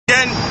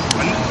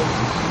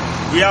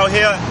We out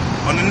here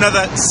on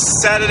another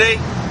Saturday,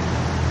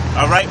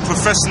 all right,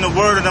 professing the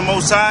word of the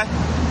Most High,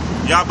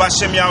 Yahweh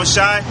Shem Yahweh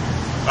Shai,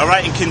 all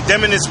right, and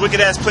condemning this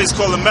wicked-ass place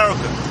called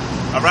America,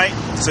 all right?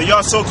 So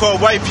y'all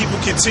so-called white people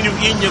continue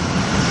eating your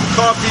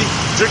coffee,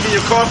 drinking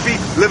your coffee,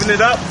 living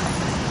it up,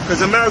 because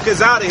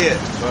America's out of here,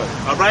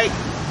 all right?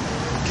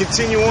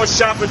 Continue on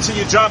shopping till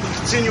you drop and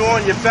continue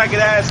on your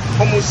faggot-ass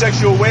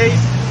homosexual ways,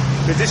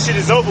 because this shit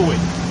is over with,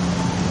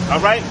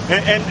 all right?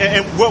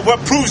 And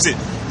what proves it?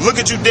 Look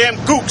at you damn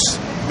gooks.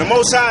 The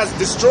Most High is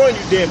destroying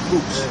you damn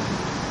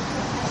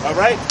gooks. All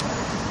right?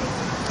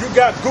 You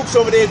got gooks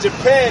over there in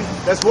Japan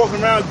that's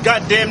walking around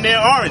goddamn near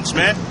orange,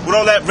 man. With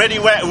all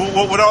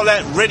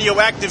that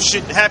radioactive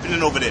shit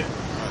happening over there.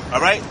 All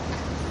right?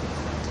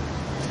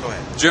 Go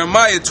ahead.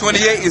 Jeremiah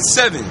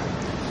 28:7.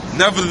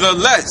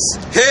 Nevertheless,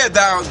 hear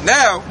thou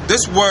now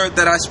this word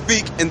that I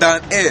speak in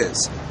thine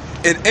ears,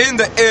 and in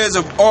the ears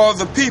of all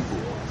the people.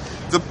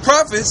 The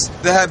prophets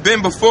that have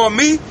been before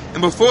me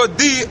and before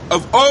thee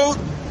of old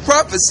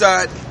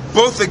prophesied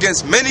both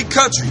against many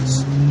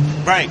countries.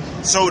 Right.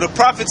 So the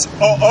prophets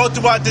all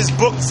throughout this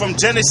book, from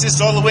Genesis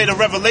all the way to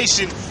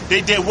Revelation,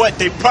 they did what?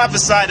 They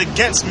prophesied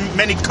against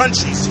many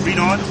countries. Read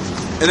on.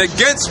 And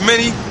against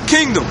many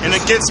kingdoms. And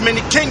against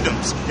many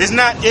kingdoms. Is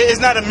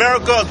not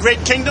America a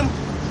great kingdom?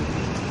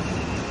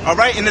 All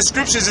right. In the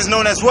scriptures is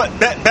known as what?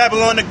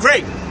 Babylon the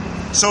Great.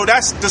 So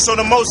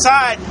the Most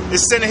High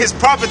is sending his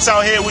prophets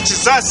out here, which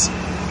is us.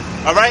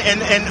 All right,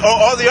 and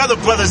all the other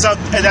brothers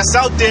that's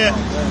out there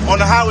on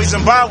the highways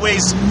and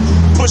byways,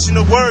 pushing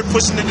the word,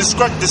 pushing the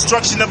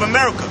destruction of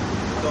America.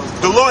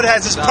 The Lord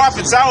has his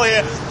prophets out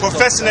here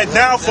professing the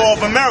downfall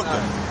of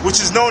America, which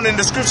is known in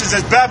the scriptures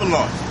as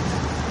Babylon.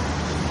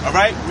 All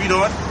right, read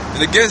on.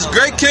 And against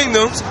great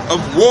kingdoms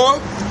of war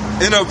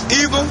and of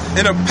evil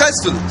and of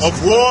pestilence.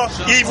 Of war,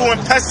 evil,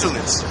 and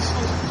pestilence.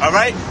 All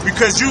right,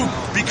 because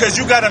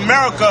you got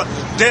America,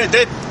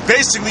 they're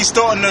basically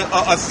starting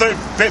a third.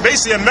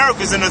 Basically,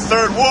 America's in a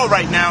third war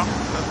right now.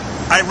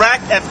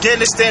 Iraq,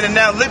 Afghanistan, and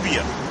now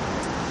Libya.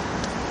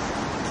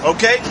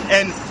 Okay,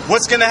 and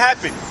what's going to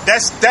happen?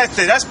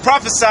 That's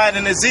prophesied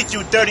in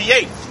Ezekiel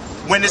 38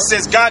 when it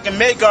says Gog and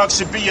Magog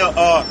should be a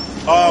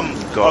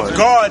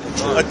guard,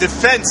 a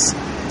defense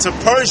to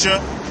Persia,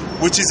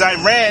 which is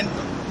Iran.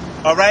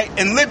 All right,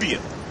 and Libya.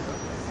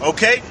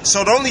 Okay,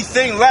 so the only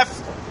thing left.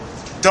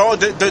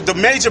 The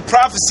major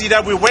prophecy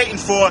that we're waiting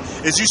for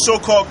is you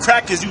so-called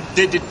crackers, you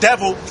did the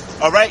devil,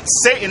 all right,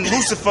 Satan,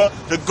 Lucifer,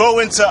 to go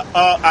into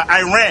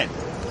Iran.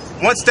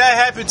 Once that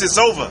happens, it's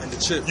over. And the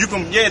chip.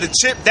 The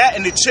chip, that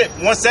and the chip.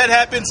 Once that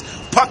happens,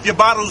 pop your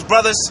bottles,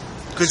 brothers,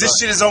 because this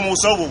shit is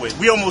almost over with.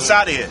 We almost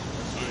out of here.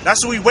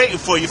 That's what we waiting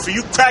for you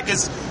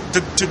crackers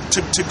to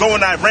go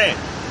in Iran.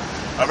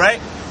 All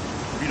right?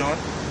 Read on.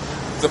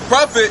 The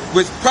prophet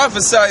which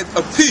prophesied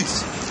of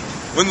peace.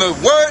 When the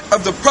word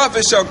of the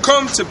prophet shall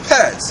come to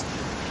pass,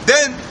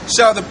 then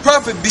shall the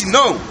prophet be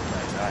known.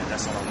 Right,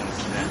 that's all I wanted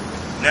from that.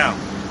 Now,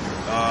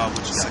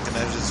 what you got? Second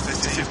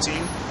Ezra 15?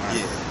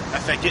 Yeah. I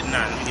fact, get 9.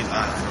 Let me get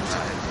 9 first.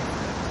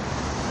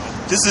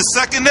 This is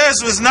Second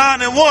Ezra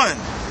 9:1.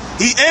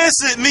 He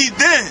answered me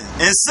then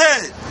and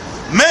said,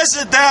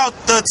 measure thou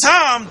the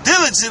time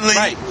diligently.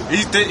 Right.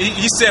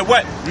 He said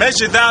what?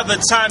 Measure thou the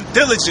time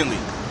diligently.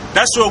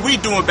 That's what we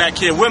doing back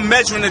here. We're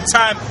measuring the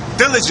time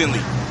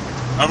diligently.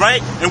 All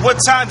right? And what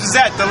times is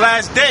that? The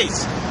last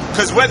days.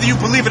 Because whether you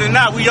believe it or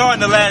not, we are in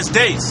the last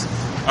days.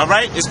 All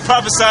right? It's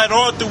prophesied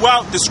all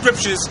throughout the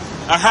scriptures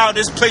of how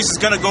this place is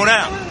going to go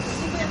down.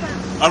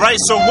 All right?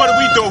 So what are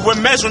we doing?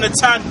 We're measuring the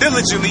time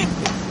diligently.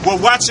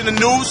 We're watching the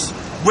news.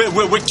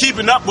 We're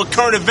keeping up with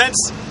current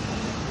events.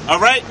 All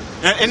right?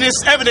 And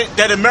it's evident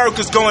that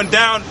America's going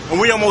down and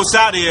we almost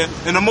out of here.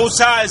 And the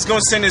Most High is going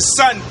to send his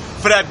son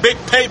for that big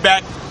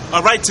payback,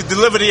 all right, to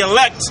deliver the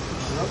elect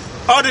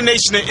of the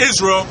nation of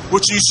Israel,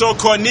 which you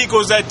so-called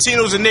Negroes,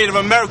 Latinos, and Native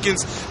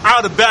Americans,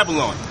 out of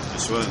Babylon.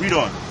 That's right. Read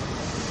on.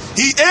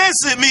 He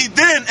answered me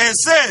then and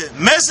said,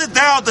 measure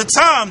thou the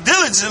time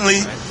diligently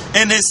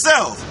in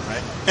itself.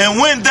 Right. And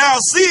when thou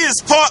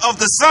seest part of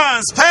the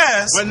signs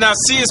pass. When thou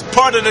seest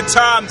part of the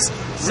times.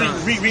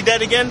 Read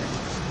that again.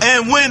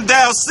 And when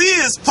thou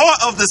seest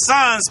part of the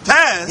signs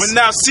pass. When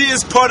thou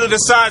seest part of the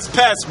signs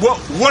pass.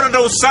 What are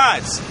those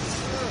signs?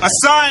 A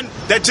sign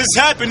that just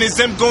happened is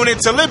them going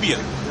into Libya.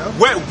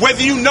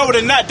 Whether you know it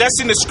or not, that's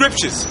in the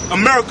scriptures.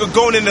 America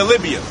going into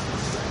Libya.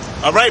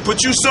 All right,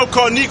 but you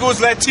so-called Negroes,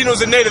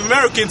 Latinos, and Native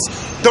Americans,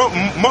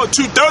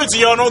 2/3 of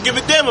y'all don't give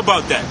a damn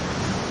about that.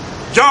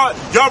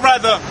 Y'all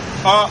rather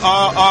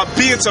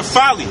be into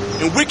folly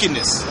and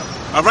wickedness.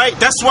 All right,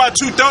 that's why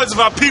 2/3 of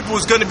our people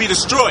is going to be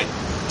destroyed.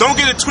 Don't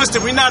get it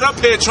twisted. We're not up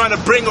here trying to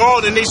bring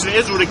all the nation of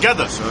Israel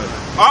together.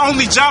 Our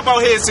only job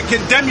out here is to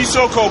condemn you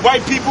so-called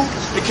white people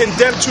and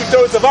condemn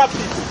 2/3 of our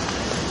people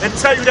and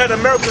tell you that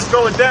America's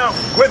going down,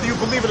 whether you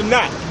believe it or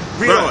not.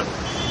 Read on.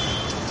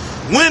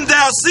 When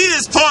thou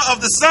seest part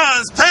of the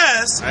signs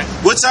pass,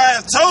 which I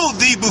have told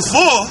thee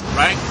before,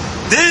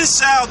 then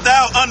shalt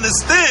thou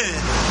understand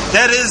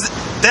that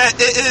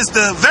it is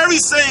the very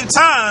same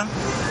time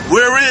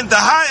wherein the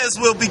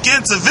highest will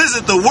begin to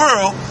visit the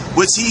world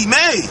which he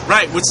made.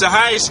 Right, which the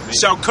highest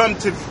shall come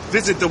to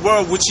visit the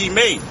world which he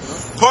made.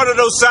 Part of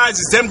those signs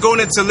is them going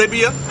into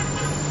Libya.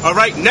 All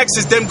right, next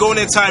is them going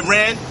into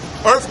Iran.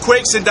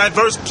 Earthquakes in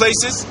diverse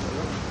places.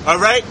 All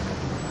right.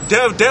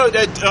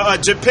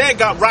 Japan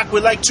got rocked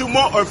with like 2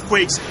 more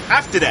earthquakes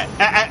after that.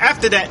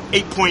 After that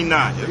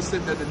 8.9. They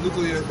said that the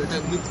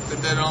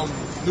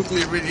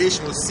nuclear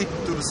radiation was seeping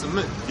through the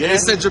cement. Yeah. They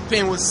said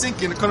Japan was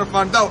sinking. To come to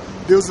find out,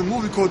 there was a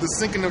movie called The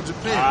Sinking of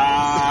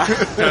Japan.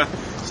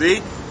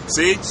 See?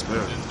 And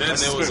then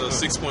there was a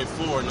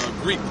 6.4 in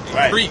Greek.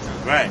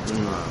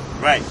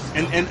 Right.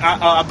 And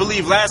I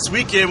believe last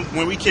weekend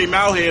when we came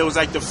out here, it was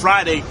like the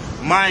Friday,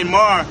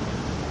 Myanmar,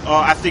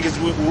 I think it's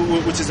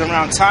which is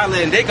around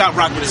Thailand, they got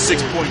rocked with a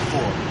 6.4.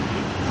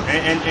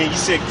 And you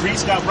said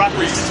Greece got rocked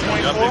with a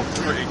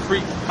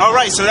 6.4? All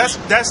right, so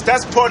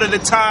that's part of the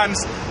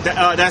times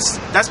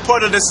that's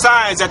part of the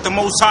signs that the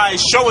Most High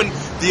is showing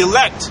the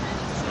elect.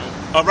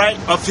 All right,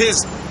 of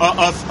his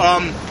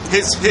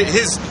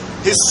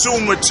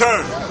soon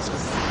return.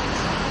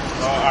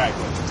 All right.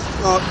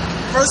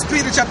 1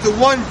 Peter chapter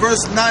 1,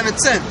 verse 9 and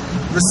 10.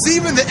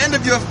 Receiving the end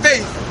of your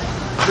faith,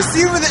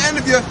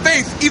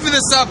 even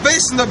the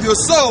salvation of your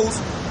souls,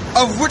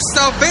 of which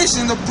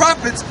salvation the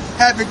prophets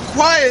have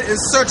inquired and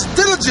searched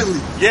diligently.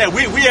 Yeah,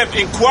 we have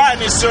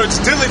inquired and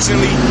searched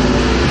diligently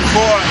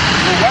for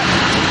what?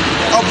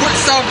 Of which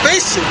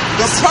salvation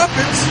the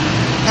prophets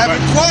have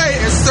inquired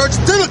and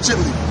searched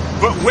diligently.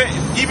 But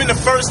even the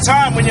first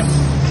time when you,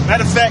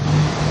 matter of fact,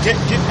 get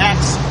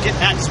Acts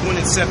 1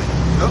 and 7.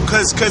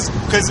 Because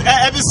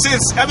ever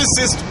since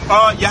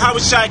Yahweh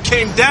Shai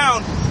came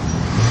down,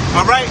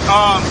 all right,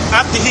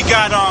 after he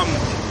got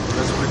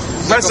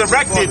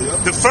resurrected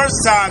the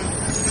first time,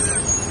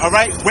 all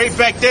right, way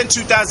back then,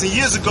 2,000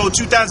 years ago,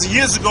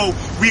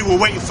 we were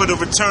waiting for the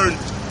return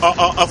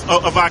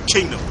of our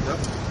kingdom.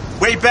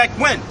 Way back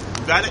when?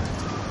 You got it?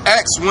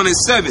 Acts 1 and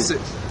 7.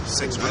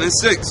 1 and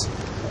 6.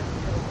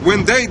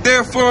 When they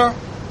therefore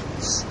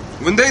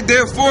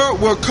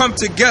were come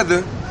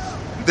together,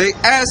 they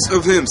asked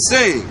of him,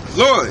 saying,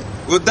 Lord,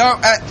 wilt thou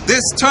at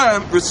this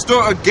time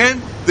restore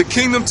again the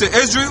kingdom to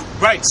Israel?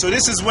 Right. So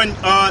this is when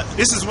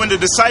the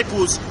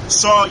disciples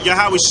saw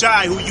Yahweh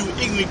Shai, who you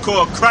ignorantly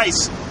call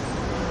Christ,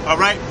 all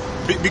right,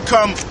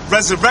 become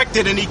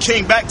resurrected, and he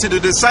came back to the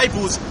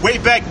disciples. Way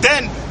back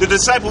then, the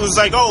disciples was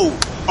like, "Oh,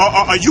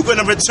 are you going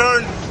to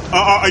return?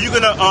 Are you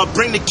going to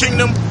bring the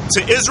kingdom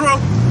to Israel?"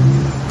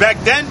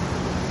 Back then,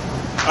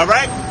 all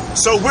right.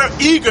 So we're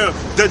eager.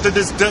 The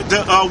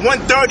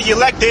 130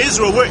 elect to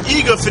Israel. We're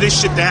eager for this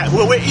shit to happen.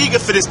 We're eager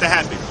for this to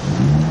happen.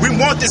 We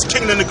want this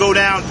kingdom to go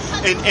down,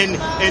 and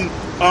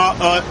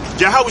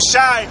Yahweh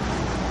Shai,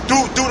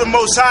 through the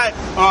Most High,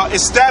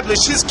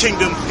 establish his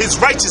kingdom, his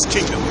righteous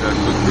kingdom.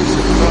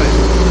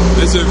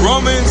 This is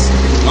Romans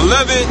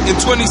 11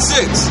 and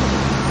 26.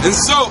 And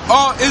so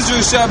all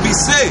Israel shall be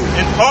saved.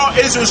 And all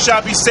Israel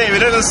shall be saved. It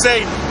doesn't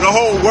say the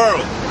whole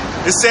world.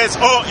 It says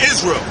all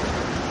Israel.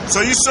 So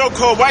you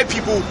so-called white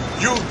people,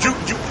 you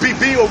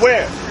be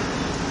aware.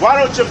 Why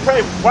don't you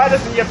pray? Why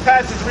doesn't your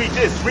passage read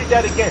this? Read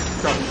that again.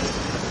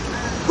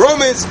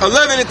 Romans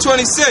 11 and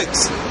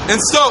 26. And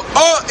so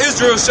all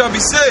Israel shall be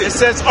saved. It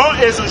says all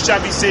Israel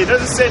shall be saved. It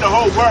doesn't say the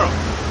whole world.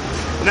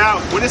 Now,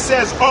 when it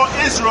says all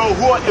Israel,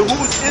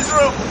 who's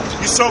Israel?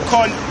 You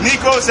so-called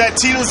Negroes,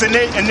 Latinos, and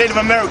Native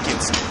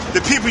Americans.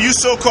 The people you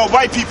so-called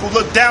white people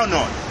look down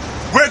on.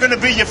 We're going to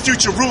be your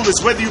future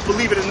rulers, whether you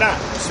believe it or not.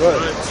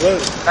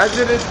 As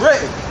it is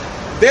written,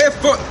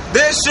 therefore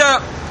there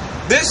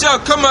shall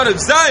come out of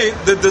Zion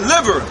the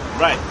deliverer.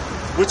 Right.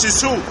 Which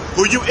is who?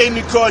 Who you aim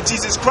to call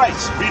Jesus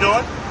Christ. Read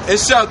on. And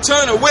shall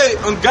turn away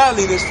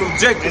ungodliness from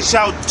Jacob. And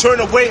shall turn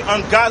away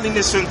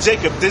ungodliness from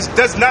Jacob. This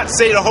does not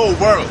say the whole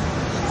world.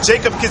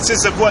 Jacob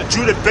consists of what?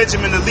 Judah,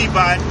 Benjamin, and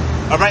Levi.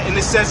 All right. And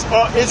it says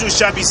all Israel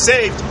shall be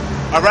saved.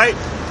 All right.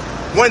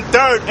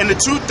 1/3 and the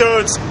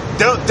 2/3,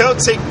 they'll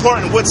take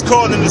part in what's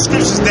called in the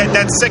scriptures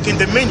that second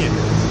dominion.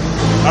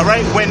 All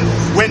right.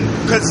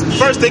 Because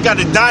first they got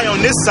to die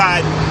on this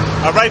side.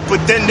 All right.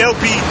 But then they'll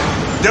be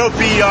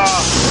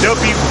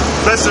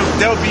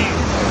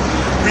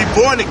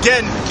reborn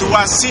again through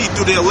our seed,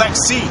 through the elect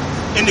seed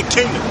in the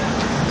kingdom.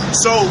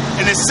 So,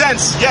 in a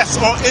sense, yes,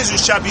 all Israel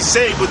shall be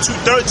saved, but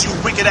 2/3 you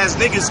wicked ass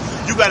niggas,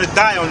 you gotta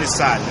die on this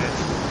side, man.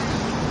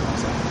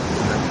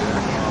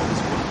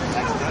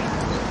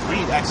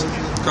 Read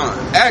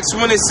Acts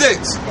 1 and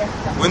 6.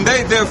 When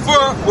they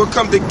therefore were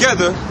come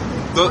together,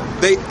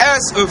 they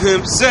asked of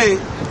him, saying,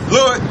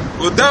 Lord,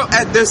 wilt thou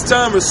at this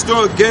time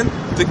restore again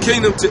the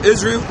kingdom to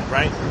Israel?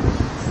 Right.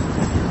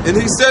 And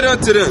he said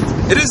unto them,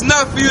 It is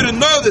not for you to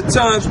know the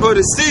times or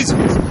the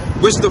seasons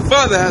which the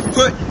Father hath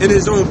put in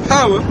his own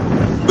power,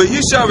 but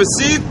ye shall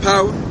receive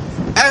power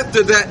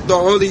after that the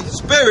Holy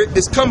Spirit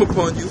is come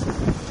upon you,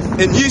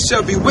 and ye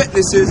shall be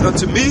witnesses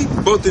unto me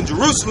both in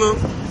Jerusalem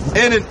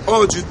and in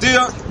all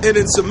Judea and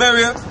in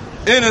Samaria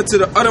and unto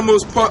the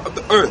uttermost part of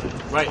the earth.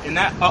 Right, and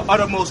that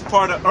uttermost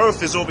part of the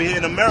earth is over here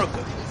in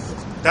America.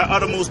 That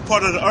uttermost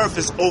part of the earth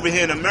is over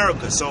here in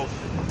America. So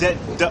that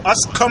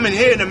us coming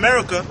here in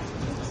America,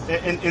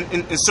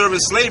 in serving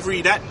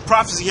slavery, that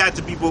prophecy had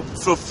to be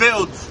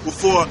fulfilled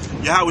before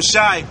Yahweh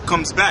Shai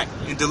comes back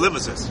and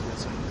delivers us.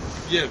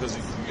 Yeah, because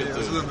you get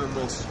That's a little bit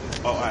more.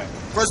 Oh, all right.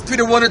 1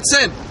 Peter 1 and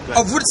 10.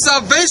 Of which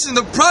salvation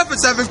the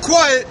prophets have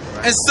inquired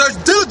and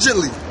searched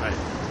diligently. Right.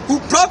 Who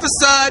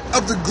prophesied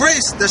of the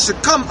grace that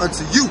should come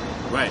unto you.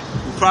 Right.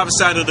 Who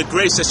prophesied of the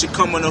grace that should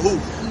come unto who?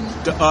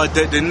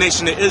 The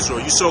nation of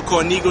Israel. You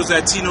so-called Negroes,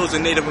 Latinos,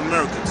 and Native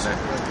Americans.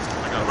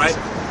 Right?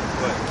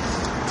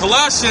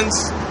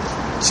 Colossians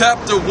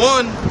chapter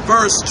 1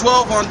 verse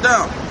 12 on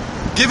down.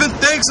 Giving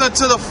thanks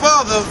unto the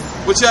Father,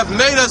 which have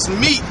made us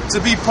meet to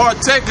be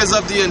partakers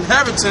of the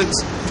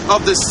inheritance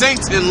of the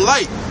saints in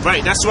light.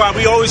 Right. That's why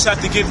we always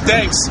have to give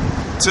thanks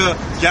to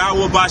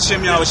Yahweh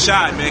Bashem Yahweh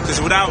Shai, man. Because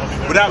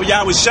without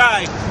Yahweh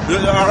Shai,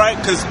 all right,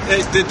 because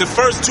the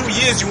first 2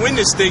 years you in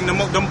this thing,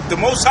 the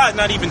Most High is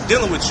not even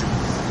dealing with you.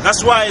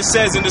 That's why it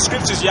says in the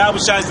scriptures, Yahweh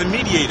Shai is the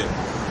mediator.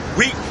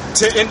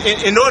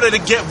 In order to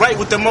get right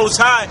with the Most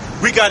High,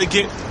 we got to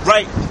get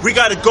right. We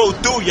got to go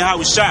through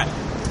Yahweh Shai.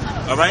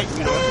 All right?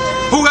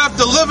 Who have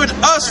delivered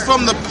us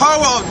from the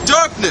power of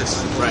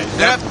darkness. Right.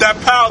 That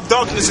power of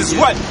darkness is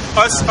what?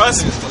 Us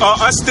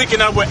thinking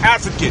that we're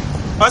African.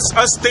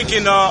 Us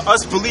thinking,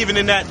 us believing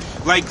in that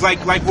like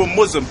we're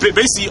Muslim.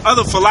 Basically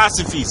other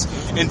philosophies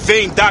and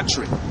vain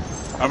doctrine.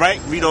 All right,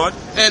 read on.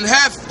 And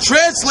have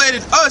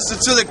translated us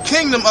into the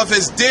kingdom of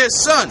his dear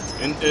son.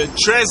 And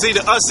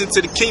translated us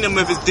into the kingdom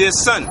of his dear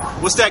son.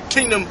 What's that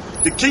kingdom?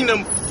 The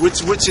kingdom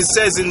which it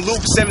says in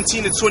Luke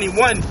 17 and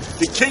 21,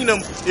 the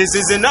kingdom is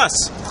in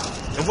us.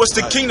 And what's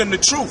the kingdom? The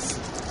truth.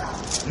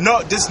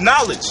 No, this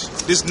knowledge.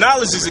 This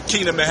knowledge is the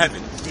kingdom of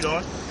heaven. Read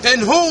on.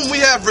 In whom we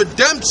have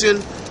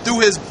redemption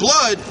through his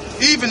blood,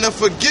 even the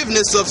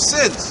forgiveness of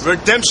sins.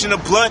 Redemption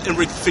of blood and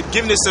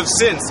forgiveness of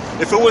sins.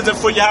 If it wasn't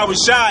for Yahweh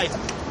Shai,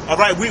 all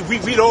right, we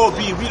wouldn't.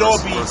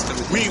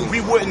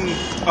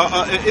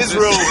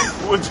 Israel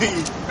would be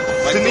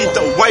beneath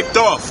wiped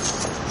off.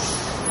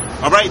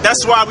 All right,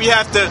 that's why we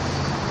have to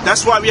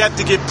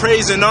give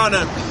praise and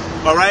honor.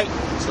 All right,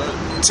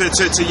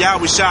 to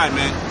Yahweh Shai,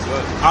 man,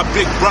 our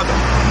big brother,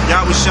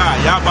 Yahweh Shai,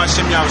 Yahweh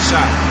Shem Yahweh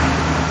Shai.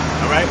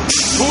 All right,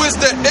 who is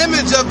the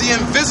image of the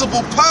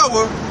invisible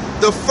power,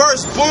 the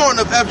firstborn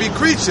of every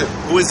creature.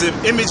 Who is the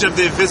image of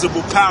the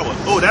invisible power?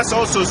 Oh, that's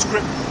also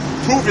script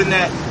proving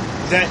that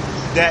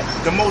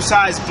the Most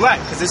High is black,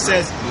 because it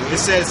says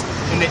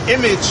in the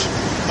image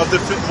of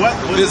the what?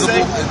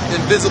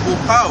 Invisible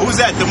power. Who's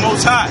that? The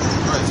Most High.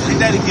 Right.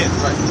 Read that again.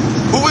 Right.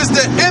 Who is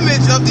the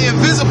image of the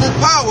invisible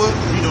power?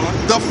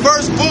 The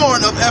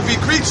firstborn of every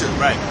creature.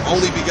 Right.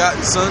 Only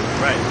begotten son.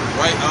 Right.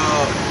 Right.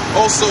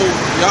 Also,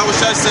 Yahweh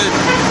Shai said,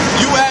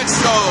 "You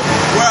asked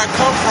where I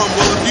come from.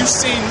 Well, if you've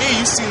seen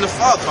me, you've seen the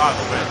Father."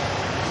 Right.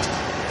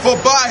 For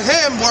by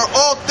him were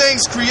all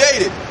things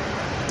created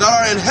that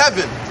are in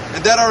heaven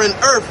and that are in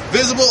earth,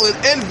 visible and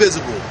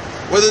invisible,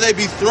 whether they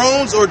be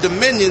thrones or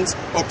dominions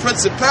or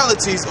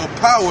principalities or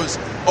powers.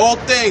 All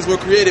things were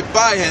created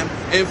by him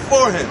and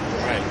for him.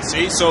 Right.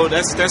 See, so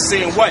that's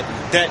saying what?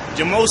 That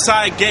the Most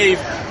High gave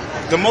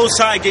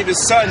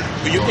his son,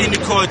 who you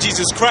ain't call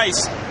Jesus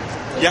Christ,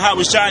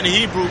 Yahweh Shai in the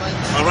Hebrew,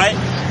 all right?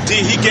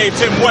 Then he gave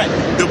him what?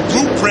 The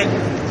blueprint,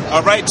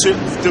 all right, to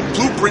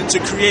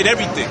create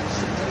everything.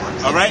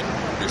 All right?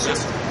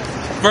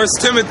 1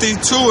 Timothy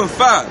 2 and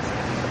 5.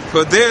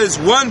 For there is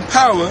one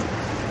power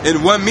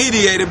and one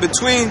mediator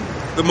between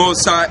the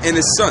Most High and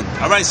his Son.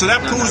 All right, so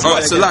that proves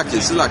what?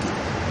 Salaki.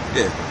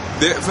 Yeah.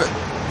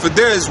 For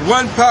there is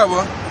one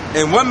power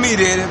and one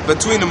mediator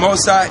between the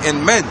Most High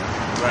and men.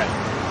 Right.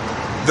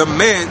 The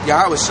man,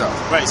 Yahweh Shai.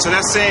 Right, so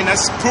that's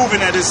proving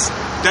that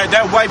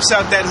wipes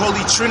out that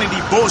Holy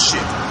Trinity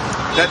bullshit.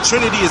 That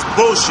Trinity is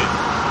bullshit.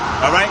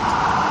 All right?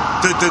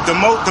 The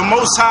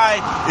Most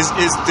High is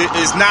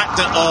not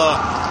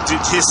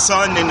his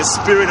son and the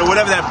spirit or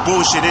whatever that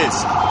bullshit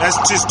is. That's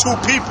just two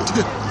people.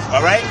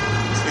 All right?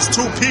 It's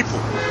two people.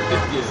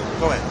 Yeah.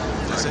 Go ahead.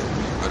 That's it.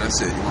 Oh, that's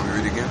it. You want me to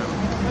read it again?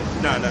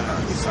 No.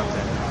 Stop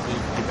that.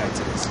 Get back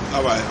to this.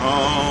 All right.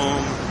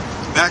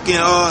 Back in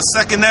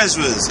 2nd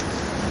Ezra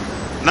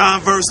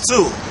 9 verse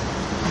 2.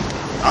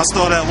 I'll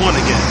start at 1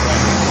 again.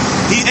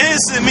 He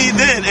answered me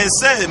then and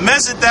said,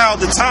 measure thou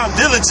the time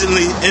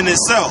diligently in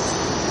itself.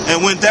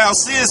 And when thou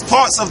seest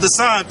parts of the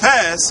sign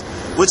pass,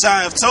 which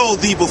I have told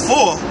thee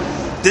before,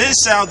 then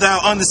shalt thou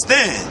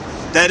understand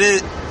that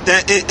it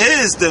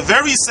is the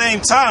very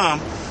same time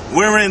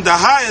wherein the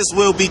highest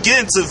will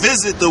begin to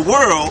visit the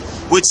world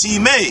which he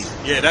made.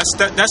 Yeah,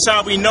 that's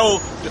how we know.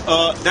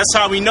 That's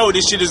how we know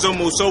this shit is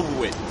almost over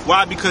with.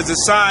 Why? Because the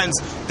signs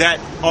that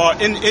are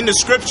in the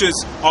scriptures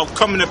are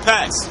coming to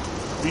pass.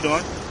 Read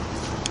on.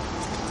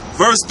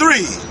 Verse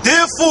 3.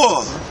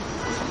 Therefore,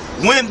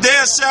 when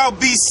there shall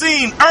be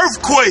seen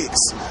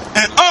earthquakes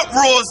and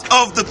uproars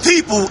of the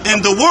people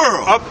in the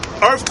world.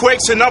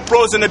 Earthquakes and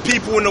uproars in the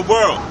people in the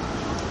world.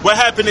 What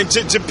happened in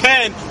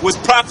Japan was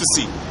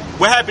prophecy.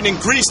 What happened in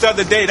Greece the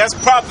other day, that's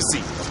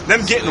prophecy.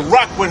 Them getting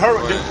rocked with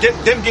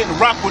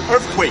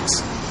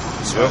earthquakes.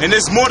 Sure. And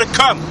there's more to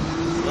come.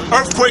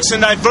 Earthquakes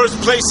in diverse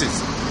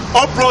places.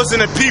 uproars in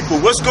the people.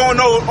 What's going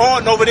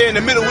on over there in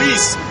the Middle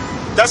East?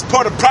 That's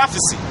part of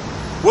prophecy.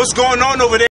 What's going on over there?